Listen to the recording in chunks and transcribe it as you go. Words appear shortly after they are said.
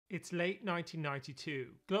It's late 1992.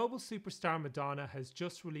 Global superstar Madonna has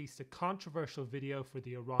just released a controversial video for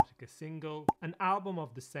the Erotica single, an album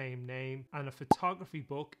of the same name, and a photography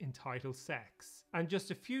book entitled Sex. And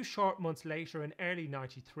just a few short months later in early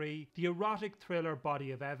 93, the erotic thriller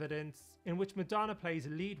Body of Evidence, in which Madonna plays a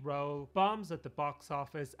lead role, bombs at the box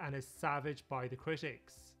office and is savaged by the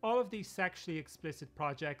critics. All of these sexually explicit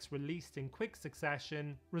projects released in quick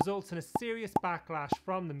succession results in a serious backlash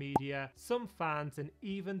from the media, some fans and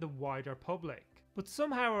even the wider public. But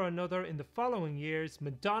somehow or another in the following years,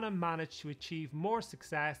 Madonna managed to achieve more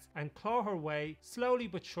success and claw her way, slowly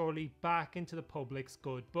but surely, back into the public's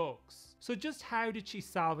good books. So just how did she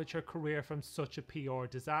salvage her career from such a PR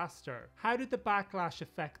disaster? How did the backlash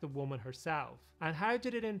affect the woman herself? And how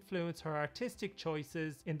did it influence her artistic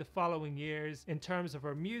choices in the following years in terms of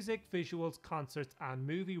her music, visuals, concerts and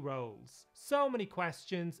movie roles? So many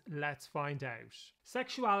questions, let's find out.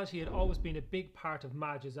 Sexuality had always been a big part of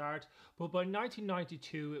Madge's art, but by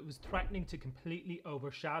 1992 it was threatening to completely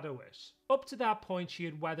overshadow it. Up to that point she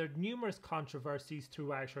had weathered numerous controversies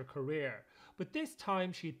throughout her career, but this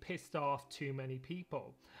time she had pissed off too many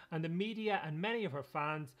people, and the media and many of her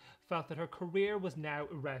fans felt that her career was now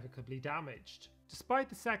irrevocably damaged. Despite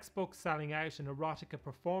the sex book selling out and Erotica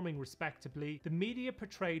performing respectably, the media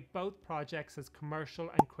portrayed both projects as commercial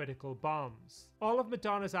and critical bombs. All of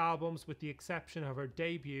Madonna's albums, with the exception of her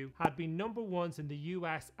debut, had been number ones in the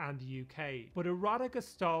US and the UK, but Erotica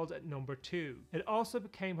stalled at number 2. It also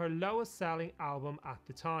became her lowest selling album at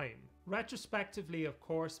the time. Retrospectively, of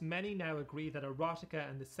course, many now agree that Erotica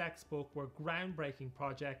and the Sex Book were groundbreaking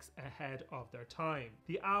projects ahead of their time.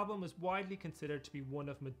 The album is widely considered to be one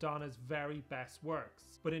of Madonna's very best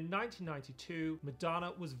works, but in 1992,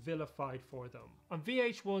 Madonna was vilified for them. On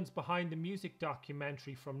VH1's Behind the Music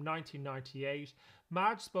documentary from 1998,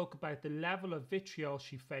 Madge spoke about the level of vitriol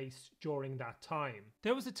she faced during that time.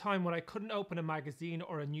 There was a time when I couldn't open a magazine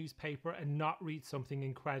or a newspaper and not read something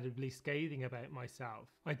incredibly scathing about myself.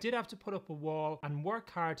 I did have to put up a wall and work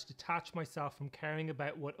hard to detach myself from caring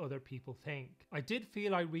about what other people think. I did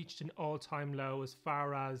feel I reached an all-time low as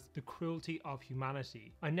far as the cruelty of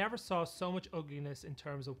humanity. I never saw so much ugliness in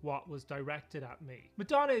terms of what was directed at me.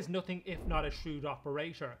 Madonna is nothing if not a shrewd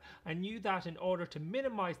operator, and knew that in order to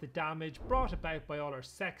minimise the damage brought about by all her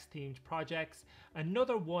sex-themed projects,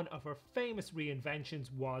 another one of her famous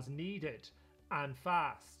reinventions was needed, and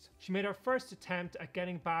fast. She made her first attempt at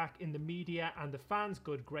getting back in the media and the fans'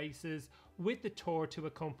 good graces with the tour to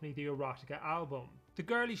accompany the Erotica album. The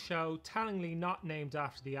Girlie Show, tellingly not named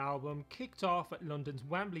after the album, kicked off at London's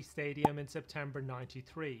Wembley Stadium in September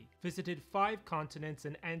 93, visited 5 continents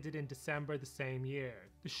and ended in December the same year.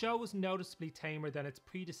 The show was noticeably tamer than its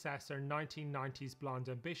predecessor 1990s Blonde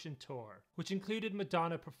Ambition tour, which included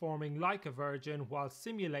Madonna performing like a virgin while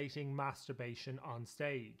simulating masturbation on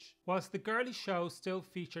stage. Whilst the Girlie Show still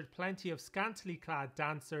featured plenty of scantily clad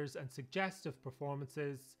dancers and suggestive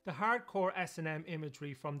performances, the hardcore S&M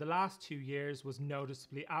imagery from the last 2 years was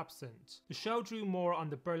noticeably absent. The show drew more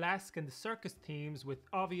on the burlesque and the circus themes with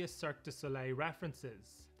obvious Cirque du Soleil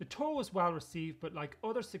references. The tour was well received, but like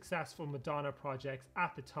other successful Madonna projects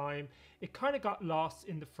at the time, it kind of got lost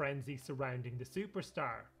in the frenzy surrounding the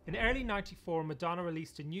superstar. In early 94, Madonna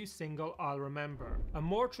released a new single, I'll Remember, a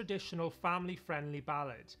more traditional family-friendly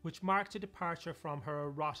ballad, which marked a departure from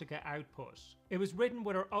her Erotica output. It was written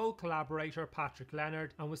with her old collaborator Patrick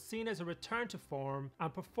Leonard and was seen as a return to form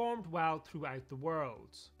and performed well throughout the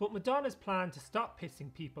world. But Madonna's plan to stop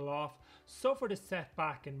pissing people off suffered a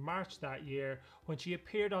setback in March that year when she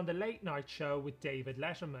appeared on The Late Night Show with David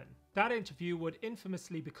Letterman. That interview would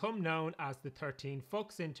infamously become known as the 13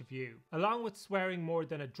 Fucks interview. Along with swearing more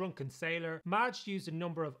than a drunken sailor, Madge used a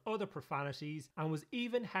number of other profanities and was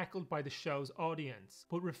even heckled by the show's audience,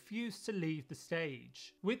 but refused to leave the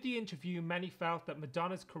stage. With the interview, many felt that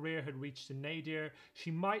Madonna's career had reached a nadir she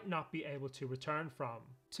might not be able to return from.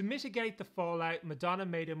 To mitigate the fallout, Madonna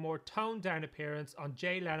made a more toned-down appearance on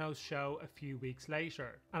Jay Leno's show a few weeks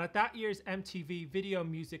later. And at that year's MTV Video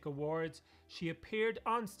Music Awards, she appeared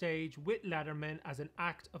on stage with Letterman as an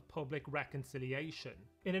act of public reconciliation.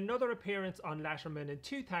 In another appearance on Letterman in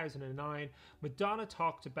 2009, Madonna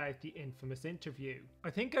talked about the infamous interview.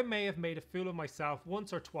 I think I may have made a fool of myself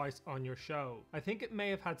once or twice on your show. I think it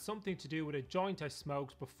may have had something to do with a joint I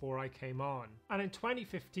smoked before I came on. And in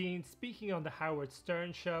 2015, speaking on the Howard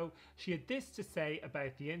Stern show, she had this to say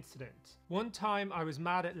about the incident. One time I was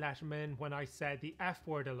mad at Letterman when I said the F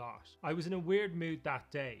word a lot. I was in a weird mood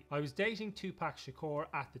that day. I was dating Tupac Shakur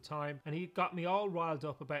at the time and he got me all riled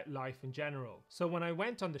up about life in general. So when I went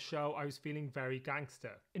went on the show, I was feeling very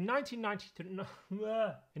gangster. In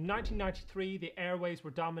 1993, the airways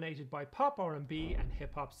were dominated by pop R&B and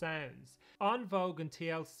hip-hop sounds. En Vogue and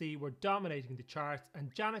TLC were dominating the charts,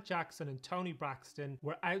 and Janet Jackson and Toni Braxton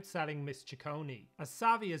were outselling Miss Ciccone. As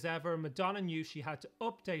savvy as ever, Madonna knew she had to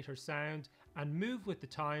update her sound and move with the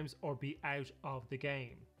times or be out of the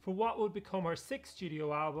game. For what would become her 6th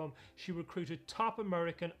studio album, she recruited top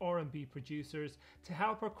American R&B producers to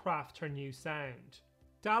help her craft her new sound.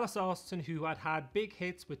 Dallas Austin, who had had big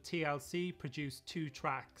hits with TLC, produced 2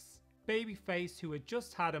 tracks. Babyface, who had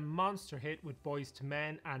just had a monster hit with Boyz II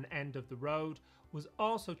Men and End of the Road, was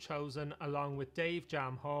also chosen along with Dave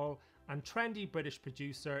Jam Hall and trendy British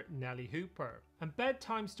producer Nelly Hooper. And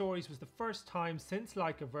Bedtime Stories was the first time since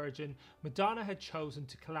Like a Virgin, Madonna had chosen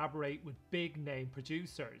to collaborate with big name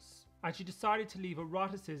producers. And she decided to leave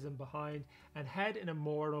eroticism behind and head in a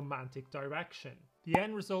more romantic direction. The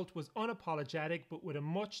end result was unapologetic but with a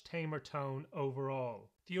much tamer tone overall.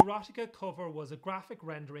 The Erotica cover was a graphic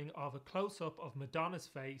rendering of a close-up of Madonna's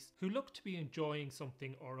face, who looked to be enjoying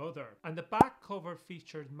something or other, and the back cover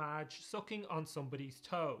featured Madge sucking on somebody's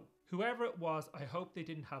toe. Whoever it was, I hope they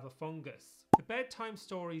didn't have a fungus. The Bedtime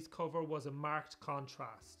Stories cover was a marked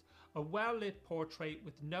contrast, a well-lit portrait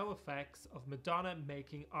with no effects of Madonna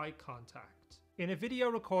making eye contact. In a video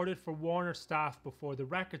recorded for Warner staff before the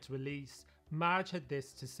record's release, Madge had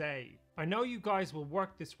this to say: "I know you guys will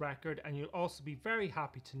work this record, and you'll also be very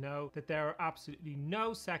happy to know that there are absolutely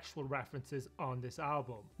no sexual references on this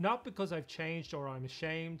album. Not because I've changed or I'm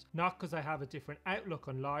ashamed, not because I have a different outlook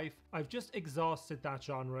on life, I've just exhausted that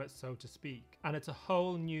genre, so to speak. And it's a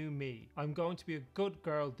whole new me. I'm going to be a good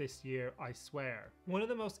girl this year, I swear." One of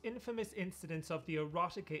the most infamous incidents of the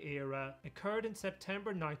Erotica era occurred in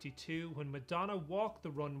September '92 when Madonna walked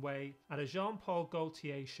the runway at a Jean-Paul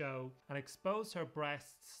Gaultier show and exposed her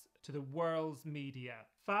breasts to the world's media.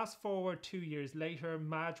 Fast forward 2 years later,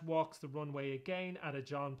 Madge walks the runway again at a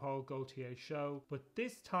Jean-Paul Gaultier show, but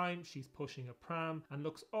this time she's pushing a pram and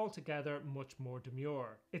looks altogether much more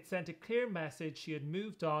demure. It sent a clear message she had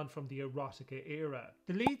moved on from the Erotica era.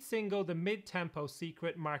 The lead single, The Mid-Tempo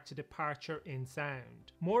Secret, marked a departure in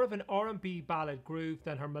sound. More of an R&B ballad groove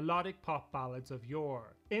than her melodic pop ballads of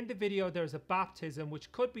yore. In the video, there's a baptism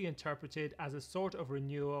which could be interpreted as a sort of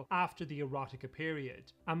renewal after the Erotica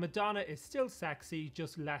period. And Madonna is still sexy,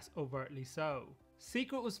 just less overtly so.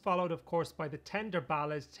 Secret was followed of course by the tender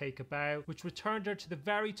ballad Take a Bow, which returned her to the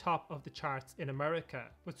very top of the charts in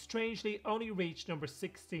America, but strangely only reached number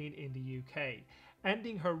 16 in the UK,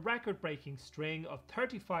 ending her record-breaking string of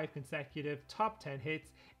 35 consecutive top 10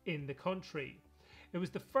 hits in the country. It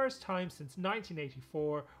was the first time since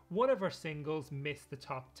 1984 one of her singles missed the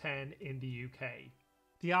top 10 in the UK.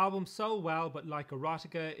 The album sold well, but like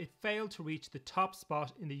Erotica, it failed to reach the top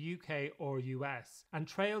spot in the UK or US and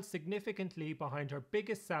trailed significantly behind her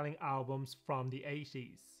biggest selling albums from the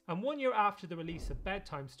 80s. And 1 year after the release of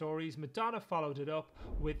Bedtime Stories, Madonna followed it up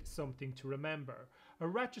with Something to Remember, a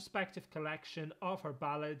retrospective collection of her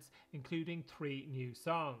ballads including 3 new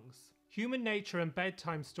songs. Human Nature and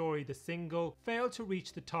Bedtime Story, the single, failed to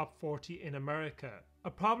reach the top 40 in America,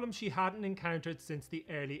 a problem she hadn't encountered since the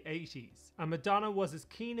early 80s, and Madonna was as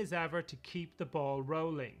keen as ever to keep the ball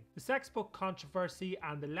rolling. The sex book controversy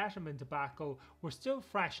and the Letterman debacle were still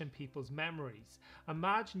fresh in people's memories, and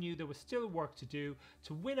Madge knew there was still work to do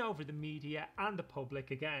to win over the media and the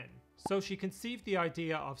public again. So she conceived the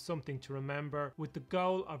idea of Something to Remember with the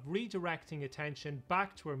goal of redirecting attention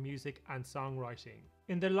back to her music and songwriting.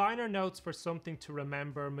 In the liner notes for Something to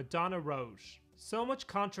Remember, Madonna wrote, "So much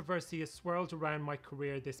controversy has swirled around my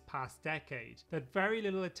career this past decade that very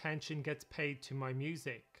little attention gets paid to my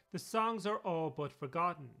music. The songs are all but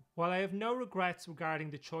forgotten. While I have no regrets regarding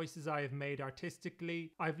the choices I have made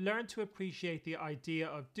artistically, I've learned to appreciate the idea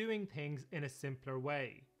of doing things in a simpler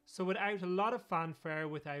way. So without a lot of fanfare,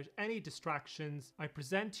 without any distractions, I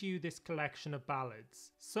present to you this collection of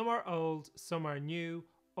ballads. Some are old, some are new,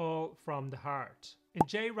 all from the heart." In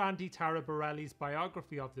J. Randy Taraborelli's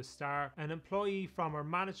biography of the star, an employee from her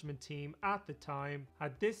management team at the time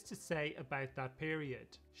had this to say about that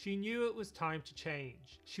period. "She knew it was time to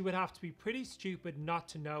change. She would have to be pretty stupid not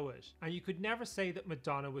to know it, and you could never say that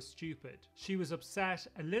Madonna was stupid. She was upset,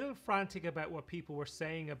 a little frantic about what people were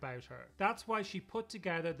saying about her. That's why she put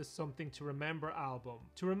together the Something to Remember album,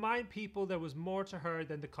 to remind people there was more to her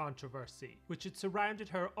than the controversy, which had surrounded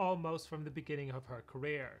her almost from the beginning of her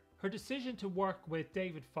career." Her decision to work with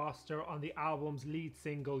David Foster on the album's lead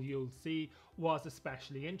single You'll See was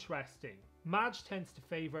especially interesting. Madge tends to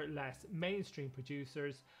favour less mainstream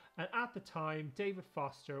producers, and at the time David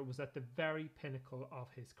Foster was at the very pinnacle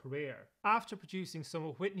of his career, after producing some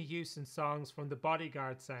of Whitney Houston's songs from the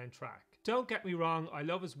Bodyguard soundtrack. Don't get me wrong, I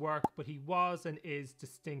love his work, but he was and is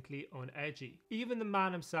distinctly unedgy. Even the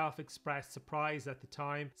man himself expressed surprise at the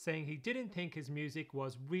time, saying he didn't think his music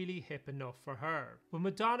was really hip enough for her. But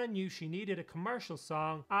Madonna knew she needed a commercial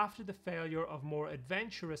song after the failure of more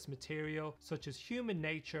adventurous material such as Human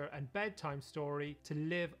Nature and Bedtime Story to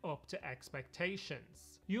live up to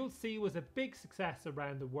expectations. You'll See was a big success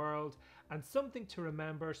around the world, and Something to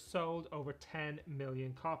Remember sold over 10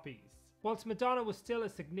 million copies. Whilst Madonna was still a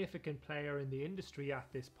significant player in the industry at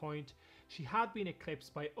this point, she had been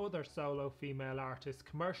eclipsed by other solo female artists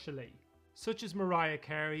commercially, such as Mariah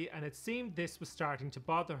Carey, and it seemed this was starting to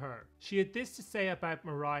bother her. She had this to say about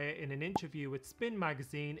Mariah in an interview with Spin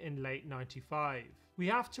magazine in late '95. "We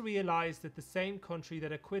have to realise that the same country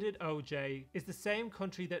that acquitted OJ is the same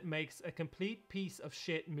country that makes a complete piece of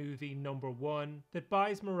shit movie #1 that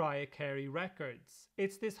buys Mariah Carey records.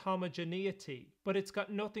 It's this homogeneity, but it's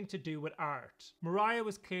got nothing to do with art." Mariah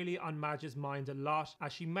was clearly on Madge's mind a lot,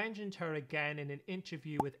 as she mentioned her again in an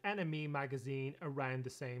interview with NME magazine around the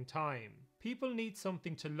same time. People need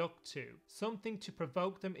something to look to, something to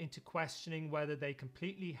provoke them into questioning whether they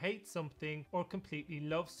completely hate something or completely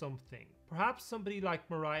love something. Perhaps somebody like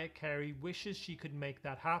Mariah Carey wishes she could make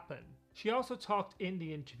that happen. She also talked in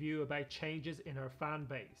the interview about changes in her fan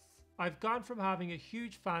base. "I've gone from having a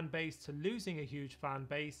huge fan base to losing a huge fan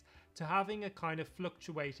base to having a kind of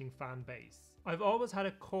fluctuating fan base. I've always had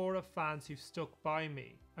a core of fans who've stuck by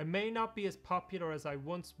me. I may not be as popular as I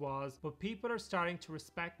once was, but people are starting to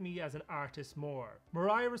respect me as an artist more."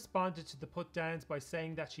 Mariah responded to the put downs by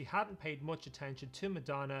saying that she hadn't paid much attention to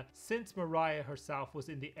Madonna since Mariah herself was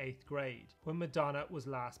in the 8th grade, when Madonna was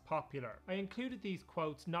last popular. I included these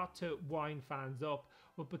quotes not to wind fans up,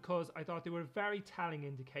 but because I thought they were a very telling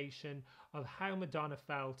indication of how Madonna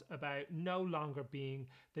felt about no longer being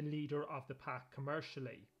the leader of the pack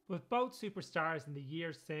commercially. With both superstars in the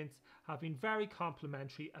years since have been very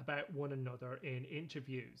complimentary about one another in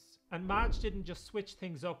interviews. And Madge didn't just switch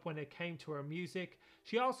things up when it came to her music,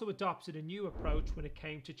 she also adopted a new approach when it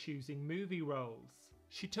came to choosing movie roles.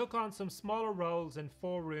 She took on some smaller roles in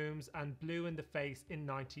Four Rooms and Blue in the Face in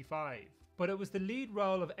 '95. But it was the lead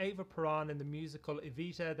role of Eva Peron in the musical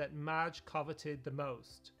Evita that Madge coveted the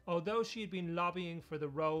most. Although she had been lobbying for the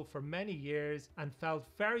role for many years and felt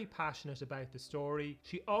very passionate about the story,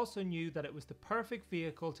 she also knew that it was the perfect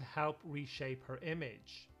vehicle to help reshape her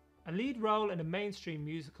image. A lead role in a mainstream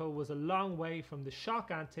musical was a long way from the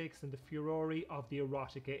shock antics and the furore of the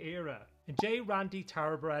Erotica era. In J. Randy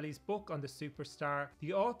Taraborelli's book on the superstar,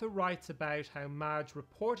 the author writes about how Madge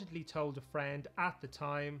reportedly told a friend at the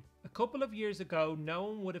time, "A couple of years ago, no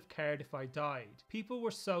one would have cared if I died. People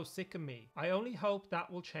were so sick of me. I only hope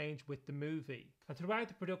that will change with the movie." And throughout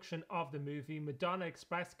the production of the movie, Madonna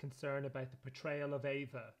expressed concern about the portrayal of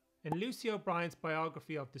Eva. In Lucy O'Brien's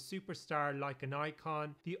biography of the superstar Like an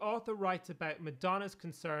Icon, the author writes about Madonna's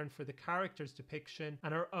concern for the character's depiction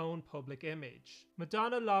and her own public image.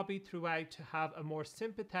 Madonna lobbied throughout to have a more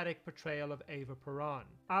sympathetic portrayal of Eva Peron.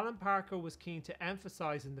 Alan Parker was keen to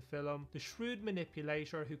emphasise in the film the shrewd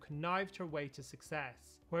manipulator who connived her way to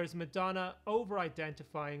success, whereas Madonna,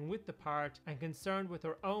 over-identifying with the part and concerned with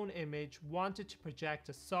her own image, wanted to project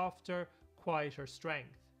a softer, quieter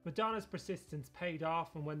strength. Madonna's persistence paid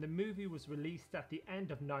off, and when the movie was released at the end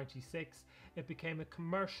of '96, it became a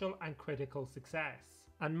commercial and critical success.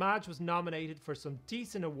 And Madge was nominated for some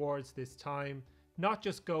decent awards this time, not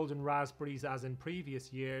just Golden Raspberries as in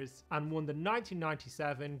previous years, and won the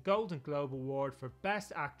 1997 Golden Globe Award for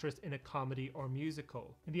Best Actress in a Comedy or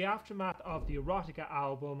Musical. In the aftermath of the Erotica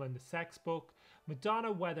album and the Sex Book,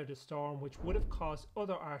 Madonna weathered a storm which would have caused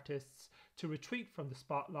other artists to retreat from the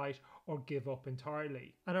spotlight or give up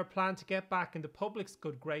entirely. And her plan to get back in the public's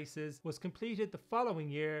good graces was completed the following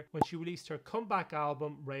year when she released her comeback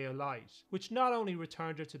album Ray of Light, which not only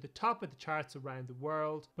returned her to the top of the charts around the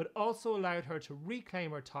world, but also allowed her to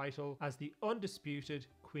reclaim her title as the undisputed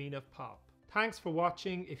Queen of Pop. Thanks for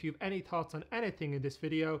watching. If you have any thoughts on anything in this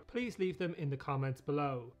video, please leave them in the comments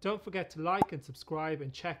below. Don't forget to like and subscribe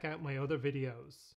and check out my other videos.